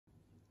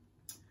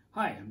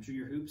Hi, I'm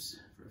Junior Hoops,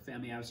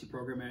 Family Advocacy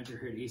Program Manager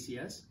here at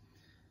ACS.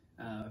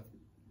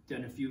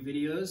 Done a few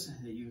videos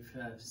that you've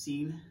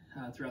seen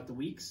throughout the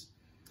weeks.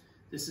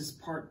 This is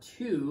part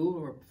 2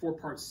 or a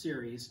 4-part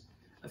series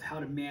of how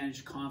to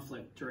manage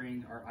conflict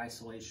during our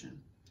isolation.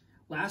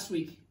 Last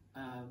week,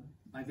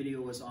 my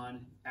video was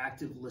on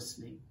active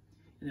listening,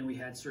 and then we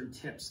had certain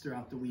tips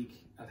throughout the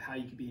week of how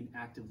you can be an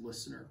active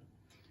listener.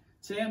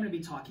 Today, I'm going to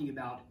be talking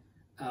about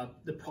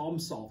the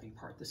problem-solving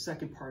part, the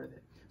second part of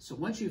it. So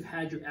once you've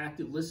had your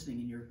active listening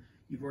and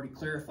you've already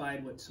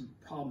clarified what some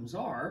problems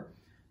are,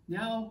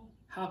 now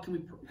how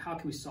can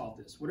we solve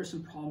this? What are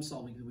some problem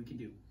solving that we can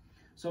do?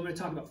 So I'm going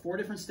to talk about 4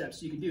 different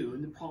steps you can do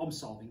in the problem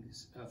solving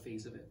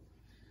phase of it.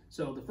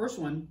 So the first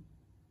one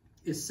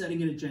is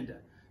setting an agenda.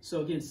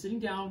 So again, sitting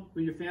down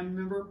with your family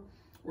member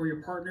or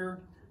your partner,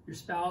 your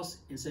spouse,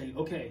 and saying,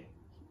 okay,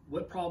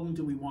 what problem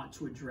do we want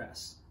to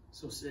address?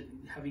 So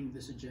having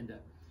this agenda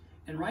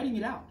and writing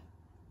it out.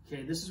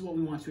 Okay, this is what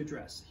we want to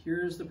address.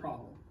 Here's the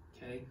problem.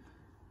 Okay,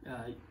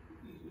 a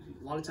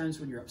lot of times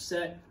when you're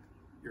upset,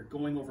 you're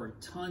going over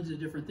tons of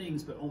different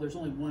things, but there's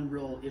only one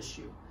real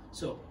issue.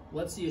 So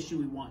what's the issue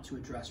we want to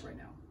address right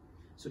now?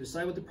 So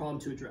decide what the problem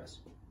to address.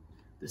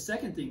 The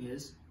second thing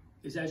is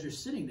as you're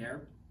sitting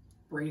there,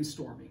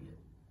 brainstorming it.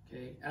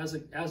 Okay, as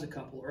a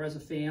couple or as a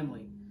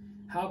family,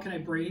 how can I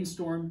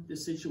brainstorm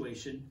this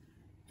situation,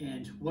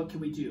 and what can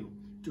we do?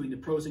 Doing the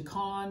pros and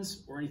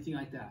cons or anything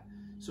like that.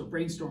 So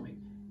brainstorming.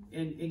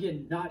 And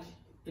again, not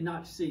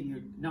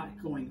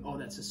going, oh,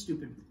 that's a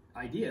stupid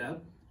idea.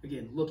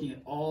 Again, looking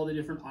at all the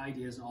different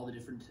ideas and all the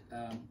different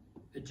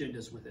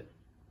agendas with it.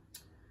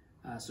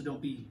 So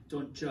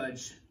don't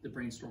judge the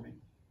brainstorming.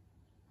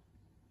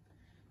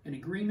 An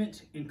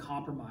agreement and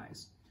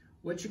compromise.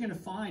 What you're going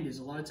to find is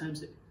a lot of times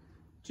that,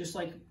 just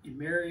like in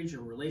marriage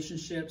or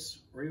relationships,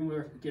 or even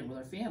with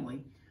our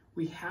family,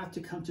 we have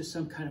to come to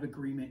some kind of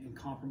agreement and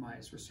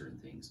compromise for certain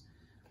things.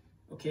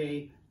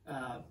 Okay.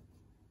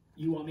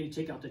 You want me to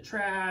take out the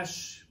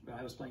trash, but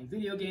I was playing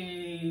video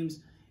games.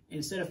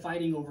 Instead of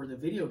fighting over the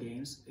video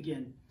games,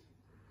 again,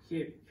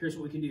 here's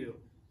what we can do.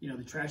 You know,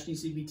 the trash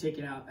needs to be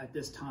taken out at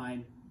this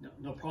time.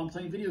 No problem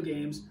playing video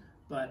games,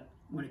 but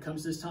when it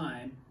comes to this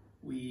time,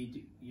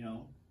 we're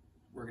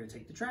going to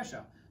take the trash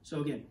out.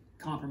 So again,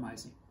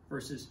 compromising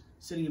versus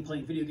sitting and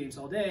playing video games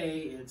all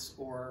day,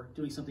 or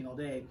doing something all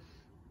day.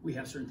 We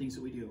have certain things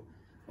that we do.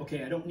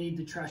 Okay, I don't need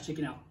the trash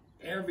taken out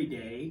every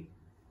day.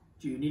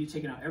 Do you need to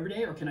take it out every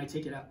day, or can I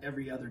take it out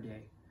every other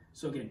day?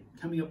 So again,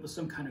 coming up with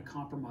some kind of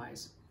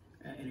compromise,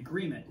 an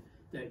agreement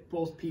that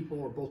both people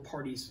or both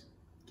parties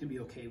can be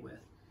okay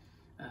with.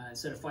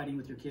 Instead of fighting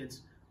with your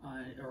kids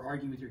or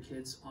arguing with your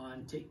kids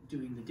on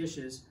doing the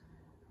dishes,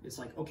 it's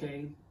like,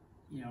 okay,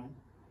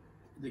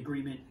 the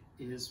agreement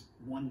is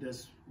one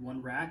does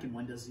one rack and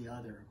one does the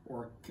other.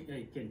 Or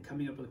again,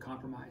 coming up with a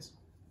compromise.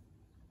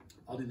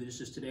 I'll do the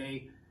dishes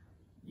today,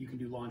 you can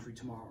do laundry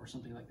tomorrow, or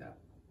something like that.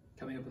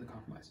 Coming up with a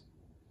compromise.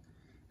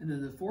 And then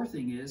the fourth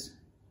thing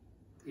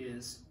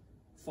is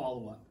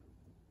follow-up.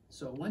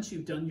 So once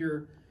you've done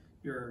your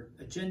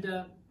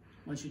agenda,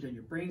 once you've done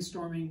your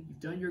brainstorming,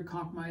 you've done your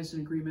compromise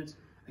and agreements,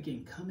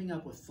 again, coming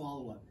up with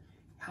follow-up.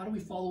 How do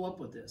we follow up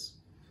with this?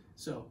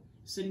 So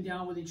sitting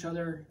down with each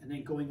other and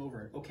then going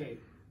over it. Okay,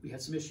 we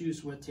had some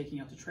issues with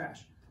taking out the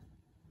trash.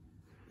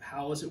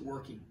 How is it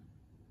working?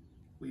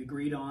 We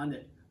agreed on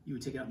that you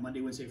would take it out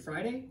Monday, Wednesday,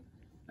 Friday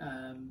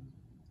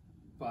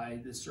by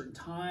this certain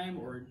time,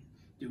 or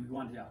do we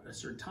want it out at a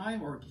certain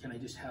time, or can I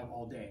just have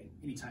all day,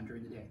 anytime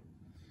during the day?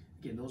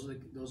 Again, those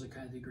are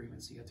kind of the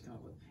agreements you have to come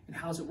up with. And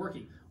how's it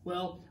working?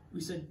 Well,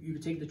 we said you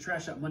could take the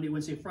trash out Monday,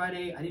 Wednesday,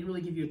 Friday. I didn't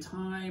really give you a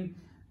time.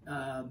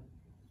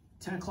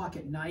 10 o'clock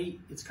at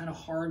night, it's kind of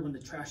hard when the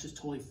trash is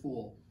totally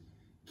full.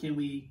 Can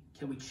we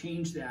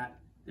change that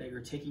you're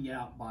taking it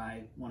out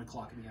by 1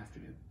 o'clock in the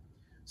afternoon?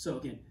 So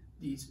again,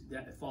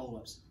 that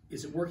follow-ups.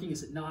 Is it working?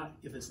 Is it not?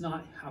 If it's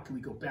not, how can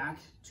we go back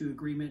to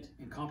agreement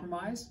and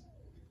compromise?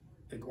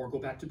 Or go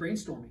back to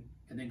brainstorming,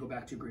 and then go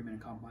back to agreement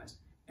and compromise,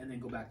 and then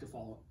go back to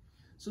follow-up.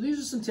 So these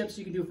are some tips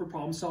you can do for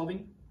problem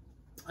solving.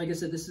 Like I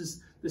said, this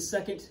is the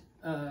second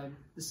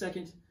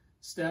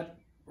step,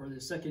 or the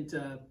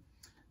second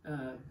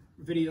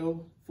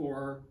video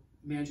for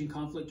managing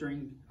conflict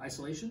during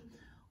isolation.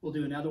 We'll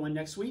do another one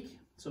next week.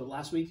 So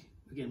last week,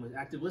 again, with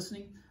active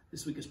listening.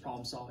 This week is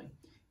problem solving.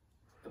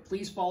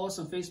 Please follow us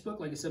on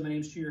Facebook. Like I said, my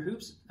name is Junior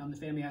Hoops. I'm the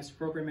Family Advocacy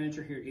Program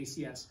Manager here at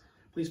ACS.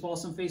 Please follow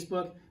us on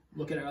Facebook.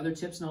 Look at our other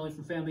tips, not only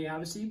from family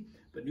advocacy,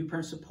 but new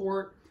parent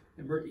support,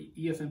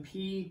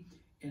 EFMP,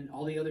 and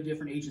all the other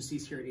different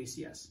agencies here at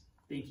ACS.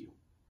 Thank you.